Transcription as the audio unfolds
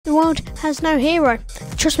The world has no hero.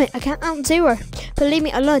 Trust me, I can't out zero. Believe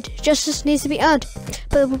me, I learned. Justice needs to be earned.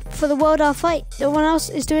 But for the world I'll fight. No one else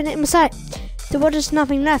is doing it in my sight. The world has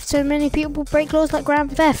nothing left. So many people break laws like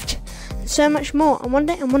grand theft. And so much more. And one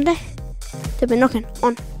day, they'll be knocking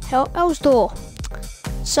on hell's door.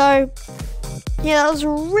 So, yeah, that was a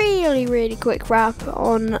really quick wrap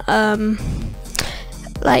on,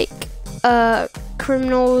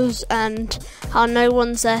 criminals and how no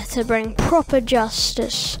one's there to bring proper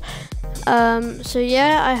justice. So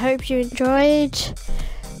yeah, I hope you enjoyed.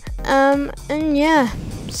 And yeah,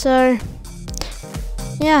 so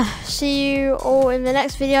yeah, see you all in the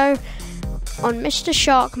next video on Mr.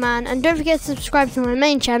 Sharkman, and don't forget to subscribe to my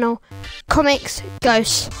main channel, Comics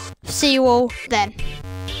Ghosts. See you all then.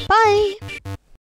 Bye.